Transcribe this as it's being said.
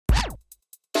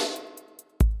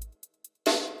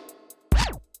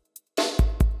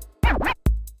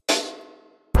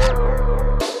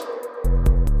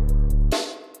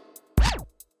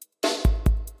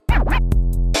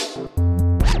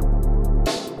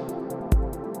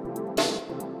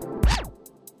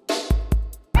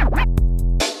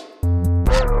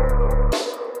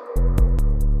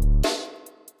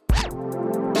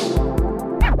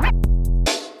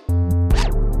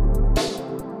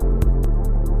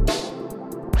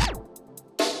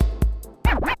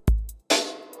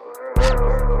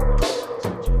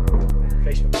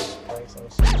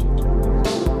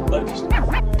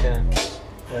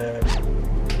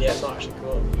actually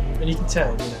cool. And you can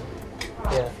tell, you know.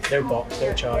 Yeah. No box,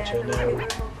 no charger, no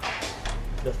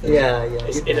nothing. Yeah,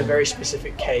 It's in a very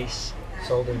specific case.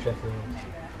 Sold in Sheffield.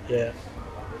 Yeah.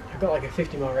 I've got like a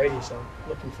 50-mile radius on,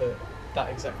 looking for that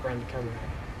exact brand of camera.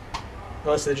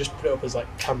 Unless they just put it up as like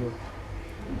camera.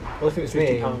 Well, if it was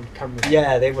me, £50 camera.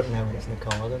 yeah, they wouldn't know when it's in the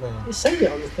car, do they? They say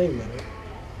it on the thing though.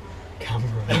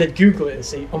 Camera. And they'd Google it and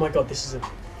see, oh my god, this is a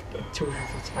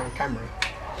 £250 camera.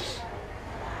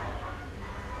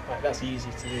 Like, that's easy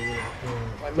to do,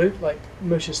 really. Like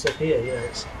most of the stuff here, you know,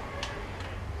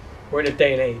 we're in a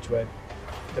day and age where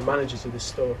the managers of this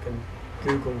store can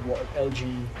Google what an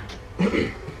LG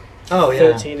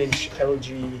 13-inch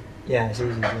LG yeah, it's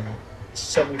easy, yeah.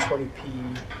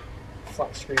 720p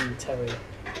flat screen telly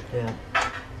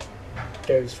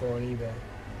goes for on eBay.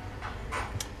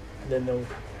 And then they'll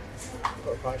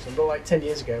put a price on. But like 10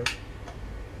 years ago,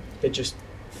 they just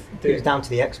do it was down to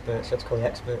the experts, so it's called the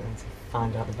expert and to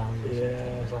find out the value. Yeah.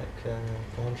 It was like a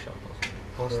pawn shop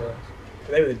or something.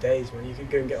 But they were the days when you could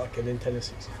go and get like a Nintendo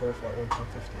 64 for like £1.50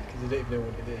 because they don't even know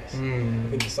what it is. I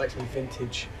think it's like some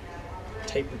vintage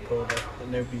tape recorder that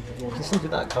nobody would want. It's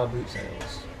something like car boot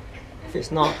sales. If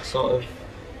it's not sort of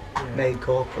made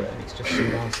corporate and it's just some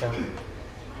down selling.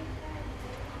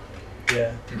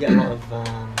 Yeah. You get a lot of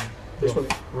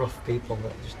rough people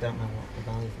that just don't know what the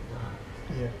value of it are.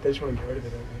 Yeah, they just want to get rid of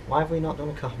it, don't they? Why have we not done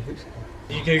a car boot sale?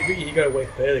 You go wake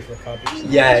up early for a car boot sale.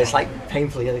 Yeah, it's like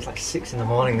painfully early. It's like 6 in the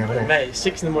morning now, isn't it? Mate,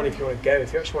 6 in the morning if you want to go.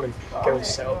 If you actually want to go and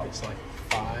set up, it's like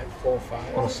 4 or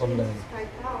 5. On a Sunday.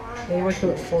 Yeah, you wake up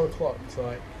at 4 o'clock to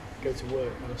like go to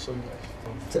work on a Sunday.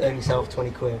 To earn yourself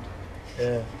 20 quid.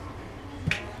 Yeah.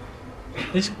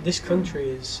 This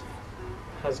country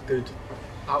has good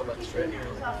outlets for it.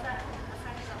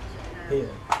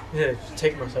 Yeah, just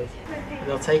take myself. And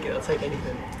they'll take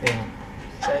anything. Yeah.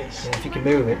 Yeah, if you can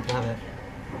move it, you can have it.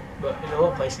 But in a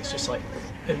lot of places, it's just like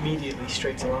immediately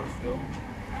straight to landfill,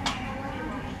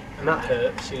 and that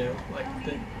hurts. You know, like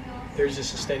there's a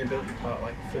sustainability part,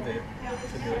 like for the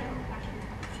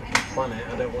planet.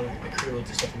 I don't want to accrue loads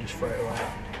of stuff and just throw it away.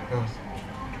 Oh.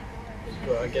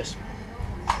 But I guess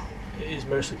it is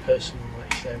mostly personal,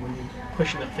 like you say, when you're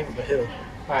pushing that thing up the hill.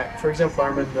 Alright, for example, I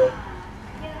remember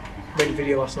I made a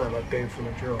video last night about going through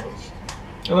my drawers.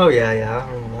 Oh yeah,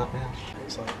 I remember that, yeah.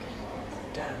 It's like,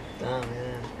 damn,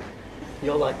 yeah.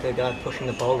 You're like the guy pushing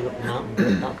the boulder up the mountain,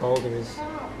 but that boulder is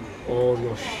all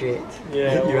your shit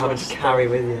that you're having to carry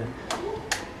with you.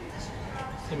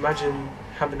 Imagine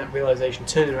having that realisation,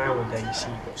 turning around one day and you see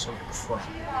you've got something crap,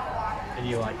 and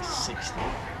you're like 60.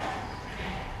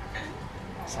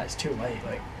 It's like, it's too late,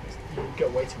 like, you've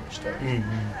got way too much stuff. I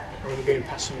remember going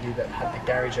past somebody that had the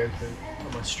garage open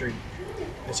on my street.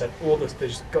 They said they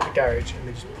just got the garage and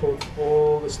they just pulled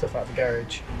all the stuff out of the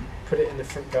garage, put it in the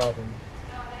front garden,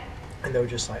 and they were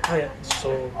just like, oh yeah, it's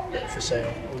all for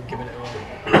sale, we're giving it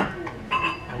away.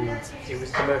 And it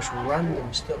was the most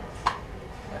random stuff.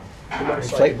 Like, the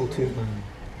most inflatable tube man.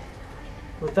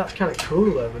 Well, that's kind of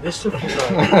cool though, but this stuff was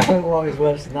like, what is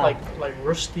worse than that? Like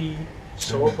rusty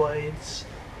saw blades,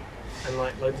 and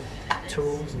like loads of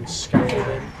tools and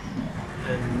scaffolding,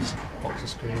 and box of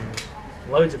screws.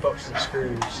 Loads of boxes of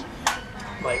screws,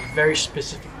 like very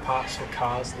specific parts for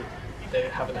cars that they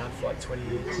haven't had for like 20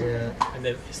 years. Yeah. And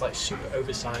then it's like super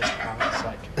oversized parts,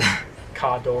 like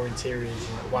car door interiors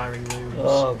and like wiring looms.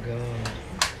 Oh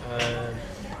god.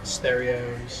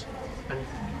 Stereos. And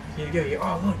you go,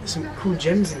 oh look, there's some cool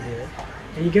gems in here.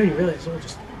 And you go and you realise it's all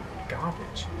just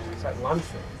garbage. It's like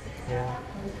landfill. Yeah.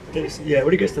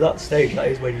 When it gets to that stage, that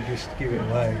is when you just give it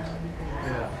away.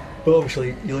 Yeah. But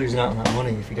obviously, you're losing out on that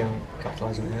money if you don't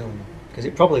capitalise on it early. Because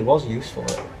it probably was useful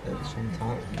at some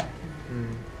time.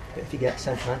 But if you get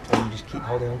sentimental and you just keep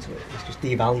holding on to it, it's just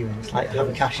devaluing. It's like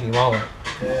having cash in your wallet.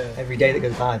 Yeah. Every day that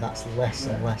goes by, that's less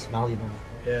and less valuable.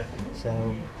 Yeah.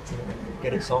 So,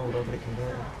 get it sold over it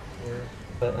converted. Yeah.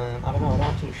 But I don't know, I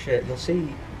don't do shit. You'll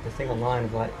see the thing online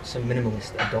of like some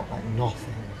minimalists that have got like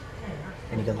nothing.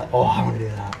 And you go like, oh, I want to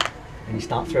do that. And you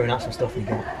start throwing out some stuff and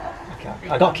you go, okay,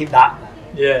 I got to keep that.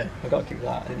 Yeah. I got to keep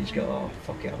that. And you just go, oh,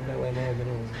 fuck it, I'm nowhere near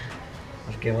minimalism.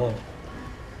 I just give up.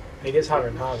 It gets harder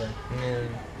and harder. Yeah.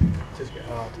 It does get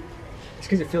hard. It's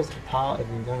because it feels like a part of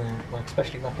you, doesn't it? Like,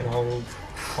 especially like an old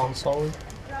console.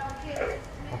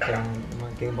 Like a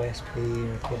Game Boy SP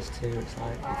or a PS2. It's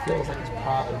like, it feels like it's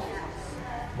part of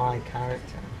my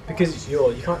character. Because it's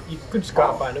yours, you could just go out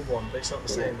and buy another one, but it's not the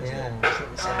same, is it? It's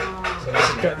not the same. So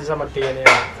this is my DNA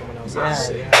from when I was like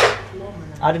 6. Yeah.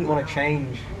 I didn't want to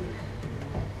change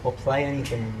or play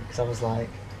anything because I was like,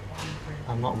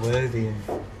 I'm not worthy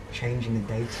of changing the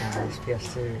data on this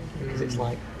PS2 because it's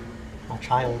like my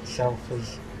child self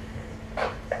has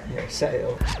set it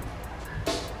up.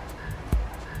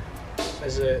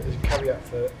 there's a caveat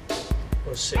for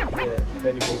us sitting here. If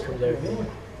anybody comes over here,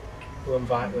 we'll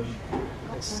invite them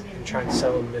and try and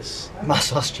sell them this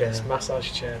massage chair. This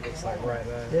massage chair that's like right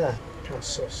there. Yeah. Kind of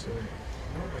sus, and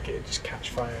like it'd just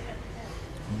catch fire.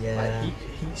 Yeah. Like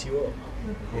heats you up.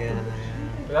 Yeah.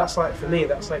 But that's like, for me,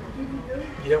 that's like,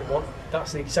 you don't want,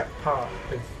 that's the exact part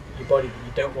of your body that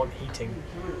you don't want heating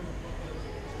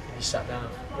if you sat down.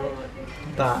 You want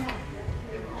like Back.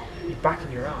 your back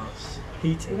and your ass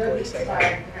heating while you sat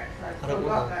down. I don't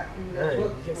want that. No,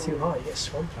 you get too hot, you get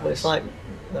swamp ass. Well, it's like,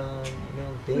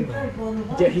 Beamer.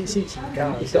 You get heat seats in the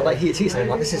car. He's got like heated seats and I'm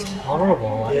like, this is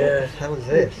horrible. Like, Yeah. what the hell is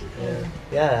this? Yeah.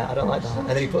 Yeah, I don't like that. And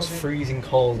then he puts freezing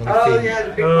cold on the feet. Yeah,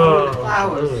 the big one with the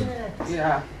flowers. Ugh.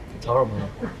 Yeah. It's horrible.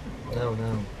 No.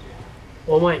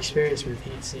 All my experience with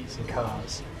heat seats in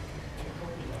cars,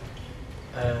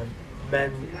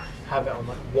 men have it on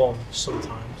like 1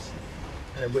 sometimes,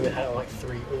 and then women had it on like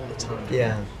 3 all the time.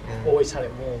 Yeah. Always had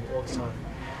it warm all the time.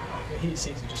 But heat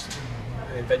seats are just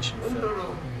an invention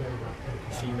for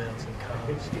females in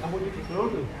cars.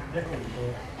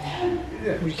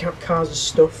 Would you count cars as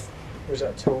stuff, or is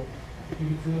that a tool?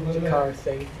 Is a car a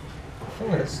thing? I feel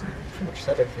like it's pretty much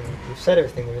said everything. We've said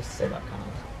everything there is to say about cars.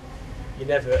 You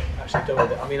never actually done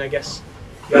with it. I mean, I guess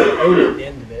you either own it at the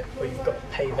end of it, or you've got to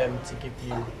pay them to give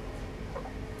you,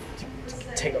 to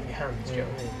take off your hands, do you know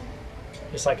what I mean?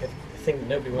 It's like a thing that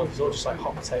nobody wants. It's all just like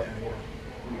hot potato, you know?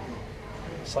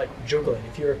 It's like juggling.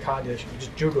 If you're a car dealership, you're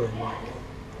just juggling. Like,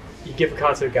 you give a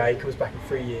car to a guy, he comes back in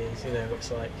 3 years, you know,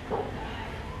 it's like,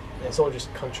 it's all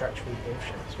just contractual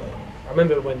bullshit as well. I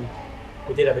remember when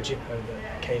we did have a Jippo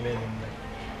that came in and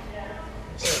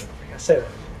I say that.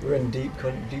 We're in deep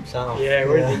south. Yeah,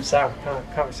 we're in deep south.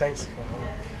 Can't be saying stuff like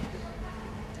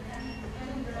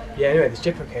that. Yeah, anyway, this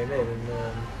Jippo came in and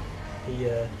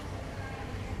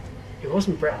it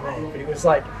wasn't Brett May, but it was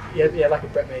like, he had like a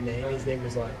Brett May name. His name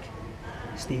was like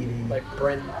Stevie. like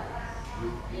Brent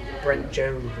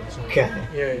Jones or something. Okay.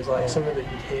 Yeah, it was like something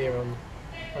that you'd hear on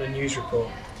a news report.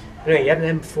 Anyway, he had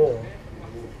an M4.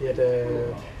 He had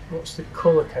a, what's the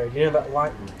colour code? You know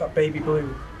that baby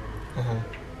blue. Uh-huh.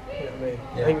 You know what I mean?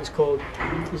 Yeah. I think it was called,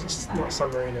 it's not San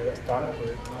Marino, that's dark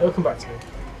blue. It'll come back to me.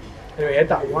 Anyway, he had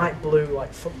that light blue,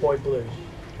 like footboy blue,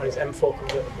 on his M4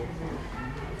 convertible.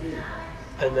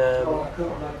 And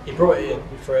he brought it in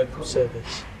for a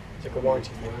service. It's like a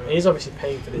warranty thing. And he's obviously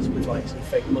paying for this with like some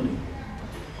fake money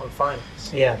on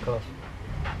finance. Yeah, of course.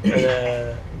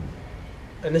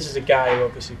 And this is a guy who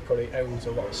obviously probably owns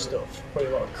a lot of stuff, probably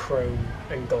a lot of chrome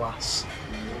and glass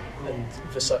and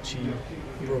Versace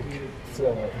rug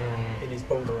floor in his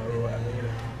bungalow or whatever, you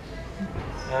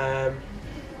know.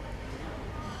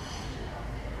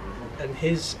 And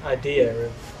his idea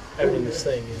of owning this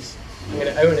thing is, I'm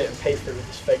going to own it and pay for it with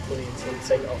this fake money until you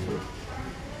take it off me.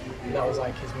 And that was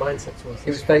like his mindset towards It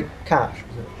this. was fake cash,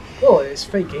 was it? Well, it's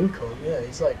fake income, yeah.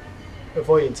 He's like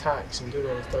avoiding tax and doing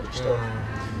all this dodgy stuff.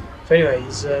 So anyway,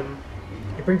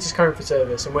 he brings his car in for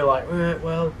service, and we're like,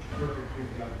 well,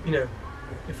 you know,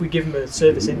 if we give him a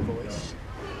service invoice,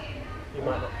 he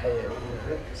might not pay it. You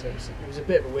know? So it was a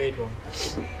bit of a weird one,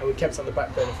 and we kept it on the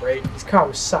back burner for ages. His car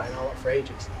was sat in our lot for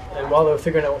ages, and while they were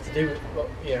figuring out what to do,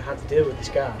 how to deal with this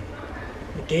guy,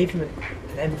 they gave him an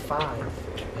M5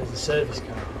 as a service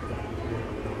car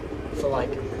for like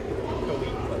a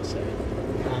week, let's say.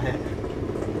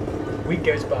 A week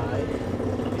goes by.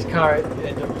 His car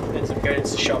ends up going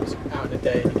into the shops out in a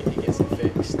day, and he gets it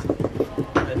fixed.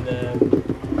 And then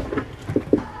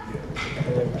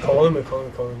we call him.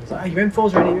 He's like, your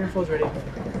M4's ready.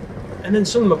 And then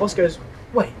suddenly my boss goes,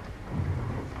 wait,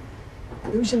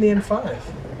 who's in the M5? I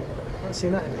haven't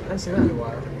seen that in a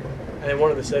while. And then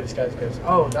one of the service guys goes,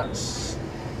 oh, that's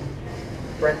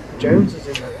Brent Jones is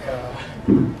in that car.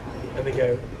 And they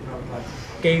go,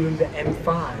 gave him the M5.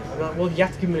 I'm like, well, you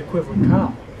have to give him an equivalent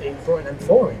car. He brought an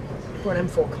M4 in. He brought an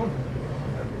M4 comp.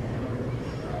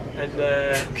 And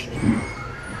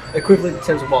Equivalent in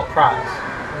terms of what price?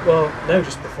 well, no,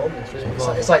 just performance. Really.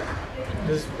 It's like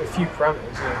there's a few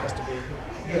parameters. You know, it has to be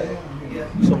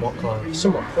Somewhat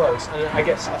close. And I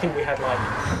think we had like,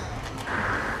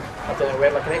 I don't know, we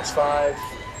had like an X5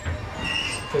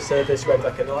 for service. We had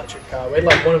like an electric car. We had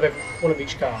like one of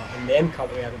each car, and the M car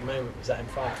that we had at the moment was that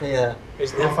M5. Yeah. It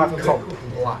was the M5 comp in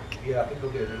black,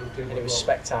 and it was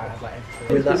specced out. It had like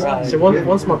everything. Was that right? So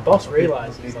once my boss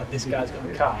realises like this guy's got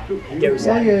a car, he goes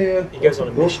he goes on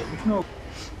a mission.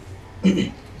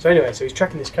 So anyway, so he's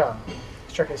tracking this car.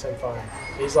 He's tracking this M5.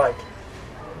 He's like,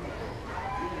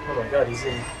 oh my god, he's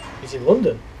in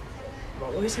London. I'm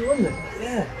like, what is he in London?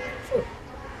 Yeah. Fuck.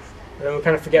 And then we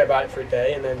kind of forget about it for a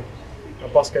day, and then my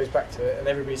boss goes back to it, and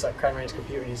everybody's like crying around his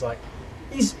computer, and he's like,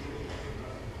 he's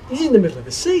he's in the middle of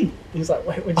the sea. He's like,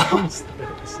 wait, what do you mean he's in the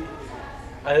middle of the sea?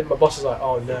 And then my boss is like,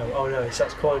 oh no. He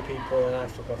starts calling people and I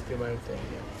fuck off, do my own thing.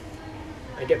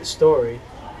 Yeah. I get the story.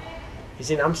 He's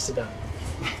in Amsterdam.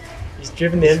 He's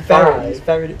driven the M5. He's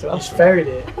ferried it to Amsterdam. He's ferried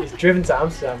it. He's driven to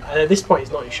Amsterdam. And at this point,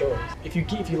 he's not insured. If you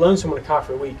loan someone a car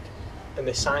for a week and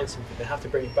they sign something, they have to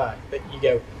bring it back. But you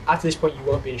go, after this point, you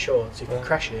won't be insured. So if you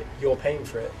crash it, you're paying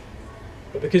for it.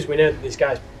 But because we know that this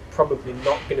guy's probably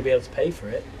not going to be able to pay for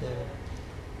it,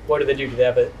 what do? Do they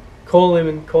ever call him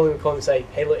and say,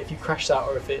 hey, look, if you crash that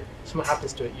or if something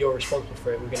happens to it, you're responsible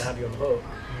for it. We're going to have you on the hook.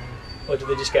 Or do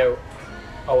they just go,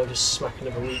 oh, we'll just smack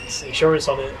another week's insurance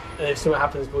on it, and if something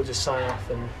happens, we'll just sign off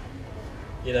and,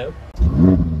 you know?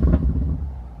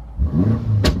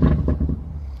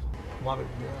 Why would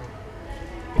we do that?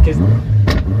 Because...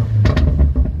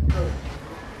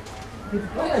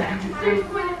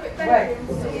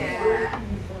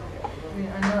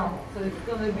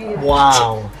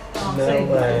 Wow. No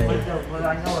way.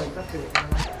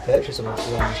 Purchase them off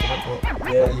the lines.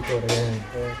 Yeah, you brought it in.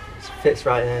 Yeah. It fits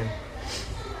right in.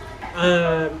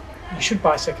 You should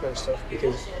buy second-hand stuff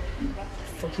because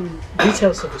fucking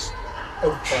retail stuff is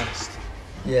overpriced.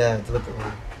 Yeah,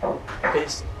 deliberately.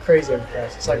 It's crazy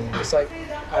overpriced. It's like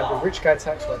either rich guy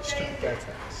tax or like stupid guy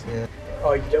tax. Yeah.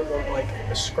 Oh, you don't want like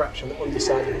a scratch on the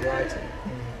underside of the item.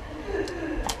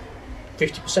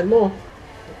 50% more.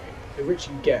 The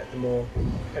richer you get, the more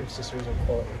emphasis there is on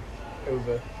quality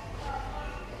over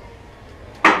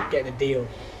getting a deal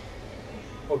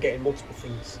or getting multiple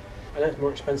things. I know it's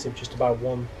more expensive just to buy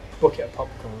one bucket of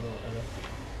popcorn or whatever,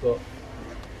 but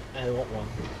I don't want one.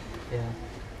 Yeah.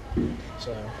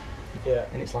 So, yeah.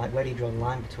 And it's like, where do you draw the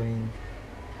line between?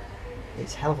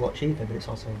 It's a hell of a lot cheaper, but it's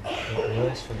also a lot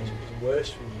worse for you. It's worse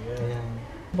for you, yeah.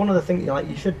 One of the things, like,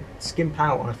 you should skimp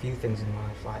out on a few things in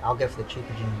life. Like, I'll go for the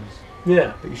cheaper jeans.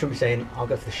 Yeah. But you shouldn't be saying, I'll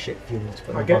go for the shit fuel to put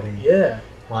in my body. Yeah.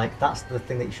 Like, that's the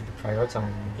thing that you should be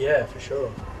prioritising. Yeah, for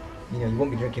sure. You know, you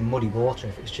won't be drinking muddy water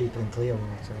if it's cheaper than clear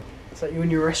water. It's like you in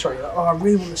your restaurant, you're like, oh, I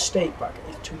really want a steak, but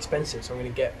it's too expensive, so I'm going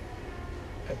to get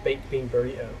a baked bean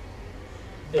burrito.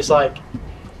 It's like,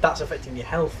 that's affecting your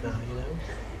health now, you know?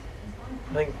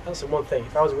 I think that's the one thing.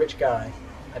 If I was a rich guy,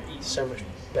 I'd eat so much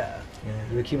better. Yeah,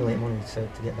 you accumulate money to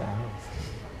get better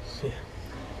health. Yeah.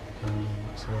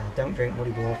 So yeah, don't drink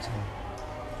muddy water.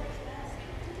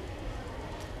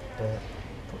 But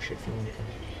put shit fuel in it.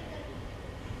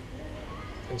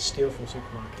 And steal from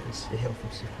supermarkets. And steal from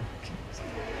supermarkets.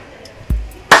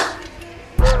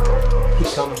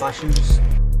 Keep calm and buy shoes.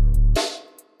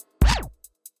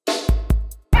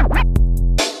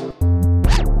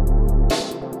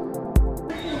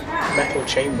 Metal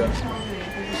chamber.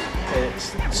 And it's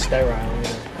sterile, you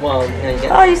know. Well, yeah, you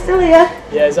get... Oh, you're still here?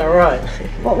 Yeah, is that right?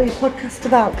 What were your podcast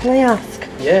about, can I ask?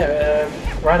 Yeah,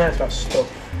 right now it's about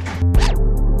stuff.